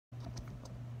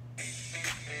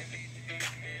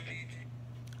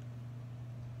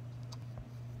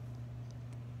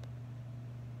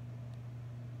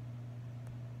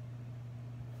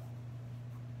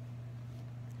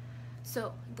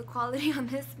So the quality on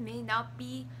this may not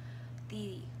be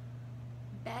the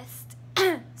best,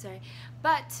 sorry,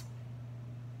 but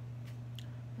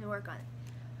I'm gonna work on it.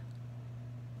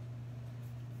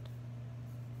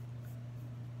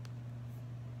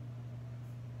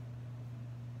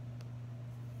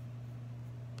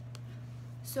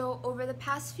 So over the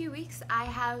past few weeks, I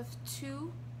have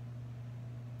 2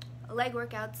 leg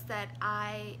workouts that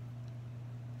I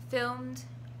filmed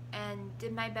and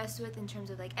did my best with in terms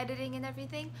of like editing and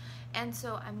everything, and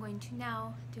so I'm going to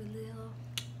now do a little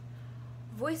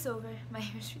voiceover. My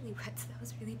hair's really wet, so that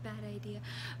was a really bad idea,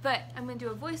 but I'm going to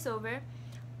do a voiceover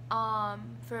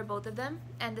for both of them,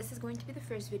 and this is going to be the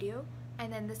first video,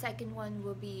 and then the second one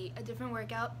will be a different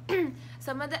workout.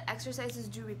 Some of the exercises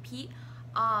do repeat.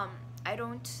 I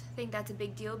don't think that's a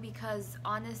big deal because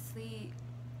honestly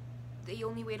the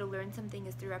only way to learn something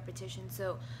is through repetition.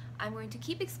 So I'm going to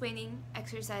keep explaining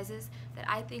exercises that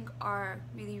I think are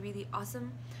really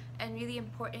awesome and really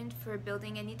important for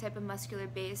building any type of muscular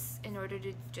base in order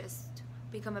to just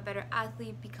become a better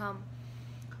athlete, become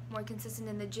more consistent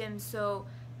in the gym. So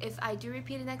if I do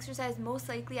repeat an exercise, most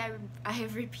likely I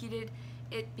have repeated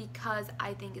it because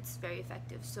I think it's very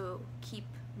effective, so keep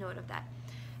note of that.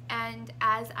 And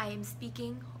as I am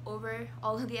speaking over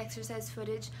all of the exercise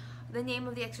footage, the name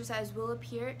of the exercise will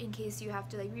appear in case you have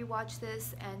to like rewatch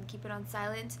this and keep it on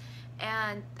silent,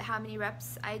 and how many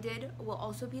reps I did will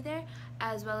also be there,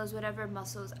 as well as whatever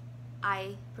muscles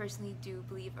I personally do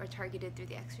believe are targeted through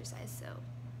the exercise. So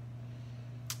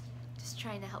just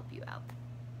trying to help you out.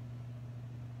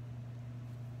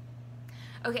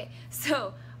 Okay,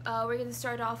 so we're gonna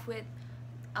start off with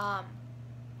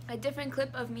a different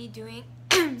clip of me doing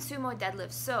sumo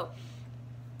deadlifts. So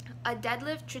a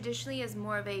deadlift traditionally is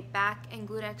more of a back and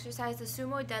glute exercise. The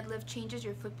sumo deadlift changes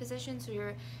your foot position, so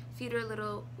your feet are a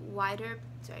little wider,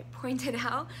 pointed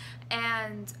out,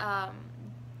 and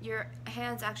your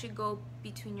hands actually go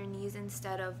between your knees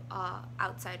instead of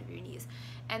outside of your knees.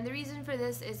 And the reason for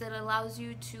this is that it allows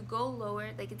you to go lower,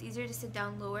 like it's easier to sit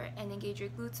down lower and engage your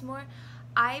glutes more.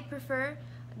 I prefer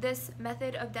this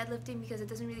method of deadlifting because it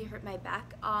doesn't really hurt my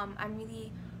back. I'm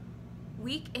really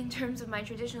weak in terms of my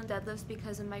traditional deadlifts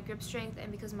because of my grip strength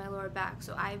and because of my lower back,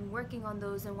 so I'm working on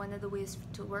those, and one of the ways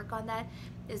to work on that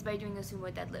is by doing a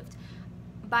sumo deadlift.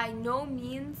 By no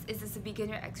means is this a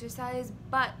beginner exercise,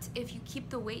 but if you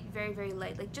keep the weight very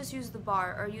light, like just use the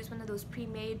bar or use one of those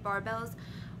pre-made barbells,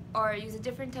 or use a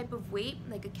different type of weight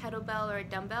like a kettlebell or a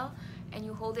dumbbell, and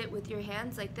you hold it with your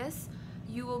hands like this,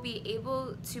 you will be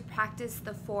able to practice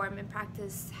the form and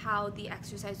practice how the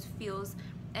exercise feels,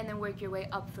 and then work your way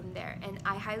up from there. And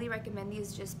I highly recommend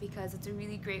these just because it's a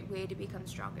really great way to become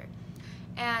stronger.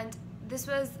 And this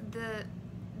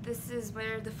is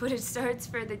where the footage starts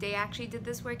for the day I actually did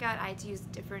this workout. I had to use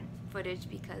different footage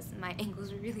because my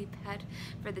ankles were really bad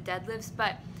for the deadlifts,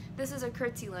 but this is a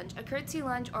curtsy lunge. A curtsy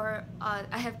lunge, or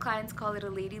I have clients call it a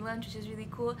lady lunge, which is really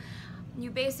cool. You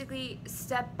basically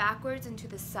step backwards into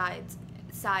the side,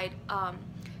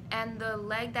 and the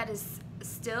leg that is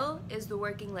still is the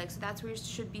working leg, so that's where you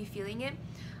should be feeling it.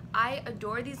 I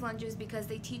adore these lunges because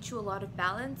they teach you a lot of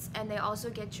balance, and they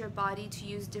also get your body to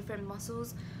use different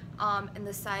muscles in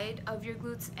the side of your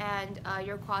glutes and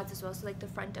your quads as well, so like the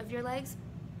front of your legs.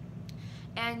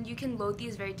 And you can load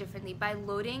these very differently. By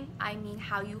loading, I mean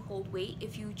how you hold weight.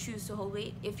 If you choose to hold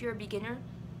weight, if you're a beginner,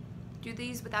 do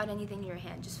these without anything in your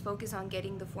hand. Just focus on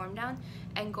getting the form down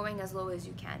and going as low as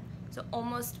you can. So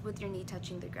almost with your knee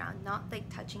touching the ground. Not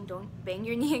like touching, don't bang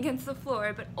your knee against the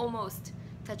floor, but almost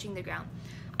touching the ground.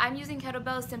 I'm using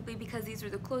kettlebells simply because these were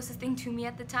the closest thing to me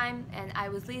at the time, and I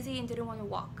was lazy and didn't want to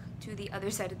walk to the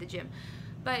other side of the gym.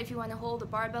 But if you want to hold a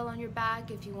barbell on your back,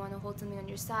 if you want to hold something on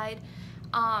your side,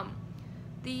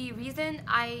 the reason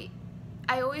I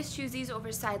always choose these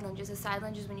over side lunges. A side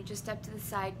lunge is when you just step to the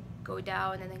side, go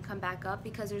down, and then come back up,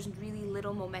 because there's really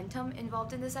little momentum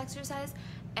involved in this exercise,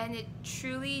 and it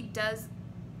truly does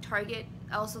target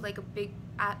also like a big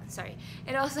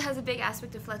it also has a big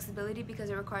aspect of flexibility because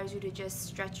it requires you to just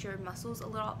stretch your muscles a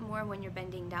lot more when you're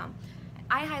bending down.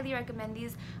 I highly recommend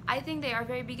these. I think they are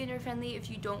very beginner friendly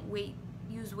if you don't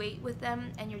use weight with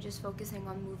them and you're just focusing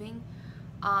on moving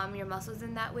your muscles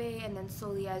in that way, and then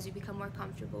slowly as you become more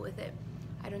comfortable with it.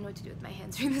 I don't know what to do with my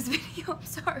hands during this video, I'm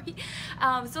sorry.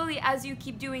 Slowly as you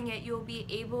keep doing it, you'll be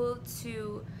able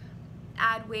to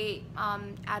add weight,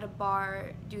 add a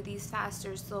bar, do these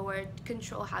faster, slower,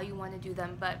 control how you want to do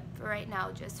them. But for right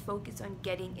now, just focus on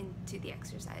getting into the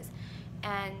exercise.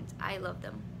 And I love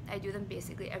them. I do them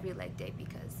basically every leg day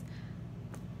because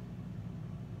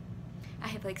I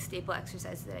have like staple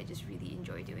exercises that I just really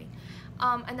enjoy doing.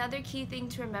 Another key thing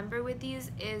to remember with these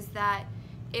is that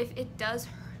if it does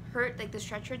hurt, like the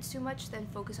stretch hurts too much, then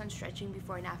focus on stretching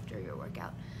before and after your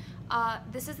workout.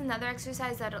 This is another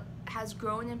exercise that has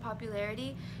grown in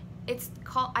popularity. It's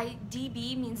called,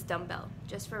 DB means dumbbell,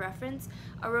 just for reference.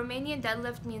 A Romanian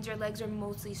deadlift means your legs are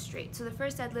mostly straight. So the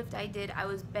first deadlift I did, I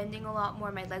was bending a lot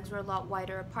more, my legs were a lot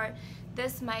wider apart.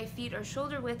 This, my feet are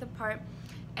shoulder width apart,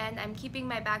 and I'm keeping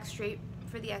my back straight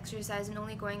for the exercise and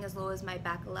only going as low as my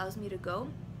back allows me to go.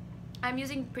 I'm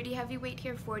using pretty heavy weight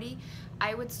here, 40.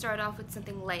 I would start off with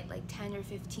something light, like 10 or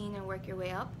 15, and work your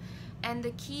way up. And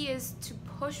the key is to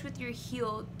push with your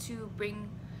heel to bring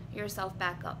yourself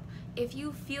back up. If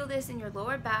you feel this in your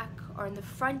lower back or in the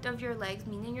front of your legs,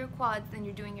 meaning your quads, then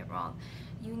you're doing it wrong.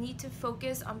 You need to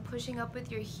focus on pushing up with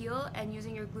your heel and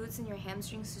using your glutes and your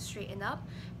hamstrings to straighten up,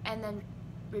 and then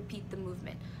repeat the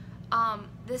movement.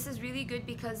 This is really good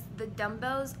because the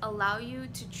dumbbells allow you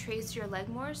to trace your leg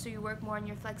more, so you work more on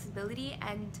your flexibility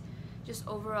and just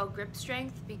overall grip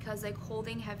strength, because like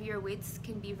holding heavier weights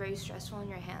can be very stressful on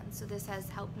your hands. So this has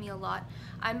helped me a lot.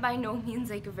 I'm by no means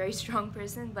like a very strong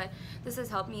person, but this has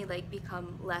helped me like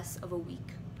become less of a weak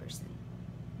person.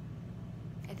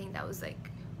 I think that was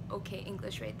like okay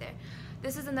English right there.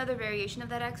 This is another variation of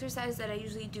that exercise that I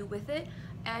usually do with it,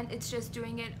 and it's just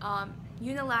doing it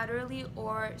unilaterally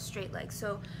or straight leg.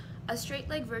 So a straight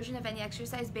leg version of any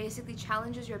exercise basically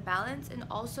challenges your balance and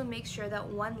also makes sure that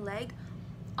one leg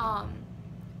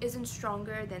isn't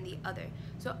stronger than the other.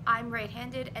 So I'm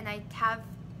right-handed, and I have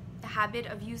the habit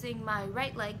of using my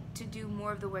right leg to do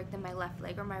more of the work than my left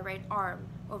leg, or my right arm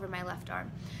over my left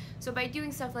arm. So by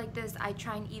doing stuff like this, I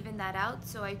try and even that out.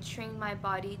 So I train my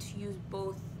body to use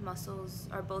both muscles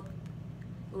or both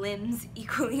limbs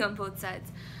equally on both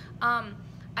sides.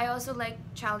 I also like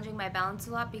challenging my balance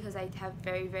a lot because I have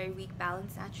very, very weak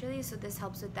balance naturally, so this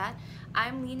helps with that.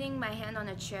 I'm leaning my hand on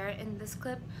a chair in this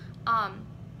clip.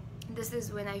 This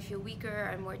is when I feel weaker,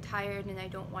 I'm more tired, and I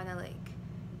don't want to like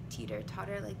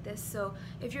teeter-totter like this. So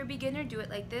if you're a beginner, do it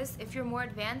like this. If you're more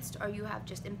advanced or you have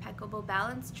just impeccable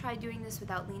balance, try doing this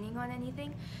without leaning on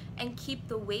anything, and keep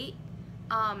the weight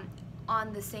on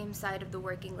the same side of the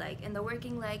working leg. And the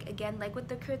working leg, again, like with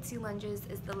the curtsy lunges,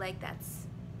 is the leg that's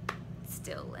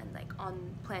still and like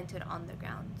planted on the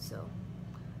ground. So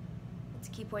that's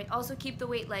a key point. Also keep the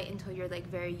weight light until you're like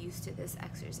very used to this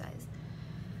exercise.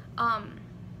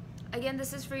 Again,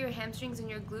 this is for your hamstrings and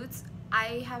your glutes.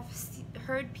 I have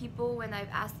heard people, when I've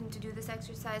asked them to do this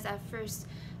exercise, at first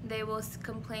they will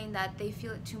complain that they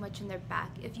feel it too much in their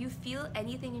back. If you feel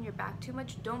anything in your back too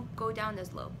much, don't go down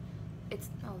as low.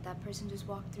 Oh, that person just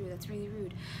walked through, that's really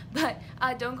rude. But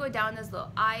don't go down as low.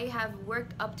 I have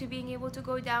worked up to being able to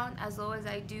go down as low as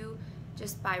I do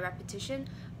just by repetition,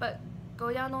 but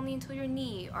go down only until your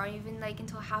knee, or even like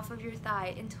until half of your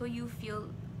thigh, until you feel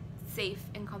safe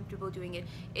and comfortable doing it.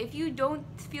 If you don't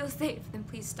feel safe, then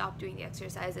please stop doing the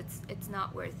exercise. It's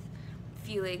not worth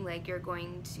feeling like you're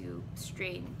going to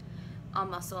strain a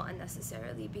muscle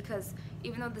unnecessarily, because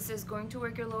even though this is going to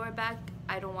work your lower back,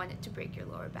 I don't want it to break your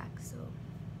lower back. So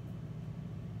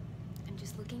I'm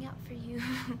just looking out for you.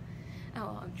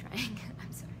 Oh, I'm trying.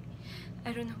 I'm sorry.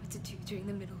 I don't know what to do during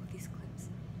the middle of these clips.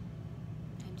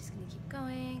 I'm just gonna keep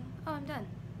going. Oh, I'm done.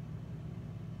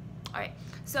 Alright,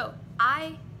 so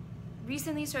I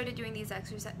recently started doing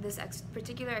this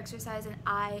particular exercise, and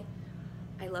I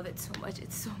love it so much.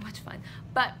 It's so much fun.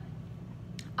 But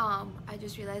I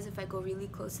just realized if I go really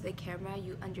close to the camera,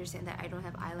 you understand that I don't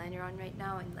have eyeliner on right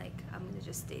now, and like I'm gonna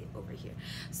just stay over here.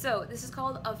 So this is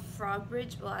called a frog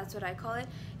bridge. Well, that's what I call it.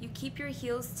 You keep your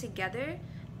heels together,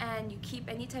 and you keep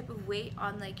any type of weight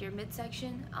on like your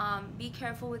midsection. Be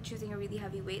careful with choosing a really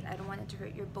heavy weight. I don't want it to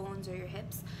hurt your bones or your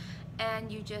hips.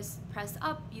 And you just press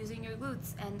up using your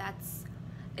glutes, and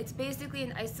it's basically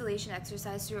an isolation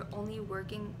exercise, so you're only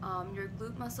working your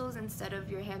glute muscles instead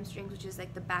of your hamstrings, which is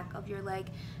like the back of your leg,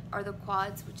 or the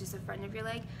quads, which is the front of your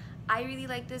leg. I really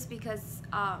like this because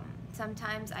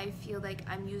sometimes I feel like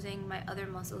I'm using my other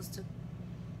muscles to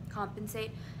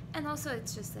compensate, and also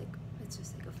it's just like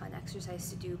a fun exercise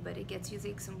to do, but it gets you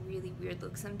like some really weird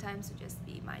looks sometimes, so just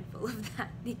be mindful of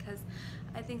that, because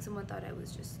I think someone thought I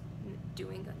was just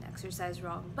doing an exercise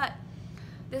wrong. But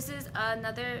this is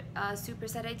another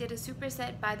superset. I did a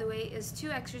superset, by the way, is 2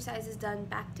 exercises done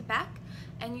back to back,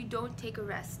 and you don't take a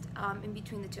rest in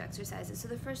between the 2 exercises. So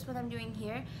the first one I'm doing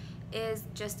here is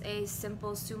just a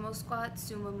simple sumo squat.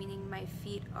 Sumo meaning my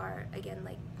feet are, again,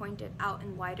 like pointed out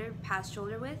and wider past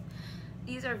shoulder width.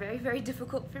 These are very, very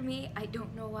difficult for me. I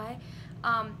don't know why.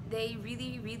 They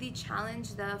really, really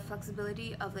challenge the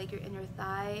flexibility of like your inner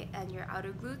thigh and your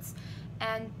outer glutes.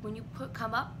 And when you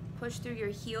come up, push through your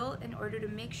heel in order to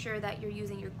make sure that you're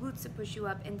using your glutes to push you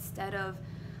up instead of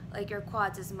like your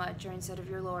quads as much, or instead of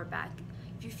your lower back.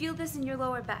 If you feel this in your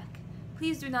lower back,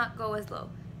 please do not go as low.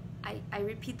 I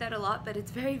repeat that a lot, but it's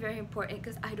very, very important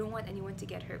because I don't want anyone to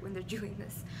get hurt when they're doing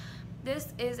this.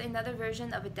 This is another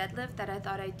version of a deadlift that I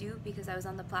thought I'd do because I was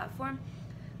on the platform.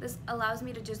 This allows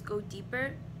me to just go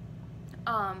deeper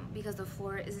because the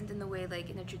floor isn't in the way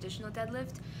like in a traditional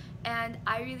deadlift, and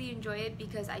I really enjoy it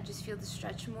because I just feel the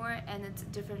stretch more, and it's a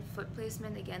different foot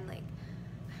placement. Again, like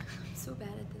I'm so bad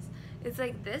at this. It's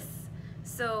like this.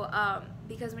 So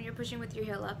because when you're pushing with your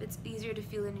heel up, it's easier to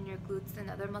feel it in your glutes than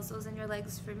other muscles in your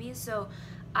legs for me. So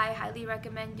I highly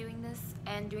recommend doing this,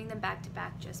 and doing them back to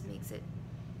back just makes it,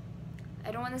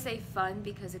 I don't want to say fun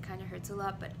because it kind of hurts a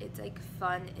lot, but it's like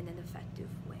fun in an effective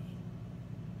way.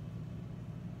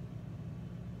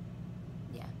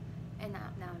 Yeah, and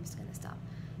now I'm just gonna stop.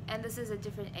 And this is a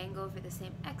different angle for the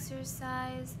same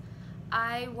exercise.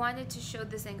 I wanted to show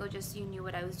this angle just so you knew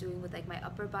what I was doing with like my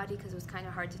upper body because it was kind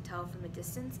of hard to tell from a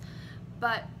distance.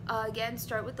 But again,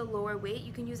 start with the lower weight.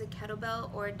 You can use a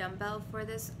kettlebell or a dumbbell for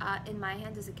this. In my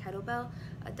hand is a kettlebell.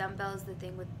 A dumbbell is the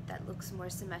thing that looks more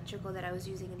symmetrical that I was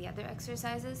using in the other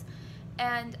exercises.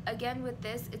 And again with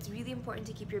this, it's really important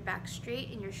to keep your back straight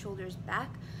and your shoulders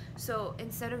back. So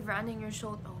instead of rounding your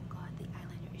shoulder, oh god, the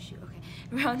eyeliner issue, okay.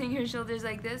 Rounding your shoulders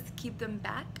like this, keep them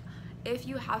back. If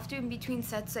you have to in between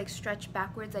sets, like stretch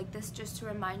backwards like this just to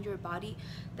remind your body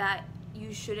that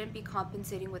you shouldn't be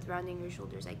compensating with rounding your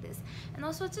shoulders like this. And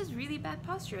also it's just really bad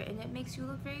posture and it makes you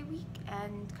look very weak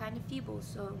and kind of feeble,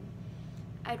 so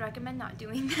I'd recommend not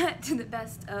doing that to the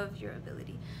best of your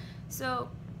ability. So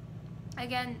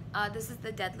again, this is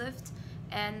the deadlift,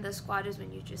 and the squat is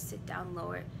when you just sit down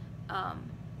lower.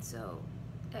 So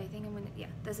I think I'm gonna, yeah,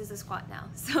 this is a squat now.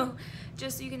 So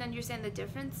just so you can understand the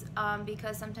difference,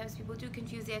 because sometimes people do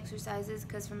confuse the exercises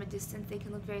because from a distance they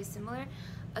can look very similar.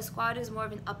 A squat is more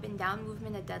of an up and down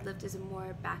movement. A deadlift is a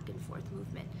more back and forth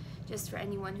movement. Just for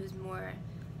anyone who's more,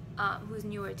 who's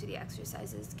newer to the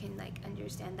exercises can like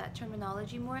understand that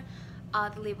terminology more.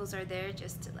 The labels are there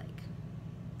just to like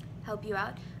help you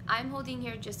out. I'm holding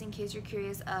here, just in case you're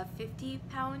curious, a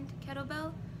 50-pound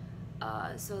kettlebell.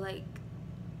 So like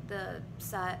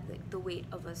the weight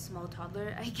of a small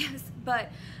toddler, I guess.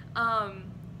 But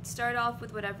start off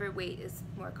with whatever weight is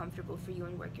more comfortable for you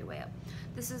and work your way up.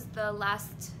 This is the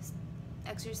last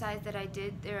exercise that I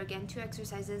did. There are again 2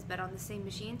 exercises but on the same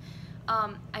machine.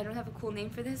 I don't have a cool name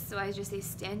for this, so I just say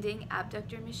standing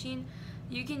abductor machine.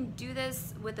 You can do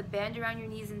this with a band around your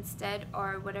knees instead,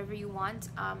 or whatever you want.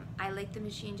 I like the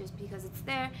machine just because it's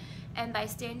there, and by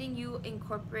standing you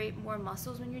incorporate more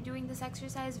muscles when you're doing this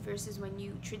exercise versus when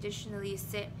you traditionally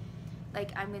sit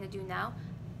like I'm gonna do now.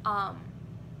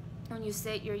 When you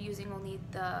sit, you're using only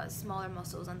the smaller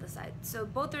muscles on the side. So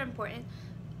both are important,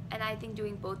 and I think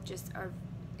doing both just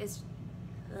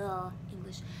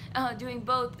doing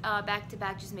both back to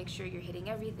back just make sure you're hitting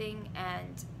everything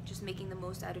and just making the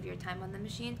most out of your time on the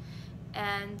machine.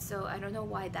 And so I don't know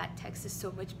why that text is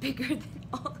so much bigger than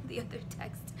all of the other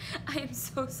text. I am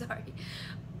so sorry.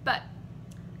 But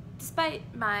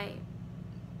despite my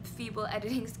feeble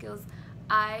editing skills,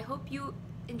 I hope you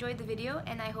enjoyed the video,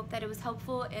 and I hope that it was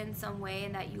helpful in some way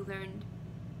and that you learned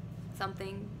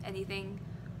something, anything,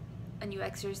 a new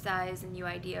exercise, a new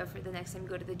idea for the next time you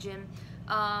go to the gym.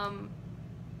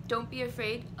 Don't be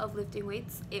afraid of lifting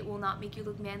weights. It will not make you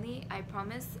look manly, I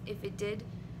promise. If it did,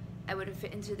 I wouldn't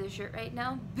fit into this shirt right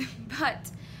now.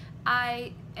 But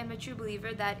I am a true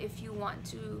believer that if you want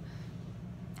to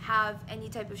have any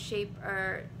type of shape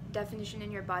or definition in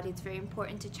your body, it's very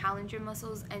important to challenge your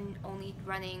muscles, and only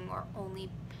running or only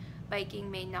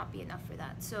biking may not be enough for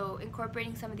that. So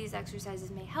incorporating some of these exercises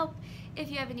may help.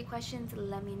 If you have any questions,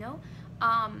 let me know.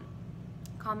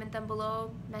 Comment them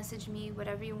below, message me,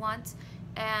 whatever you want.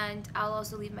 And I'll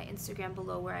also leave my Instagram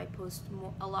below, where I post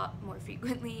a lot more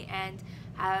frequently and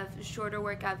have shorter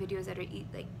workout videos that are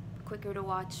like quicker to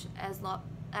watch, as well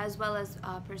as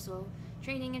personal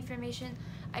training information.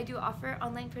 I do offer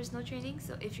online personal training,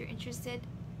 so if you're interested,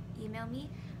 email me.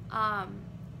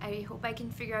 I hope I can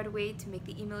figure out a way to make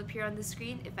the email appear on the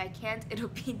screen. If I can't, it'll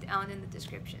be down in the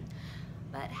description.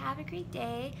 But have a great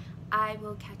day. I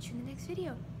will catch you in the next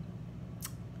video.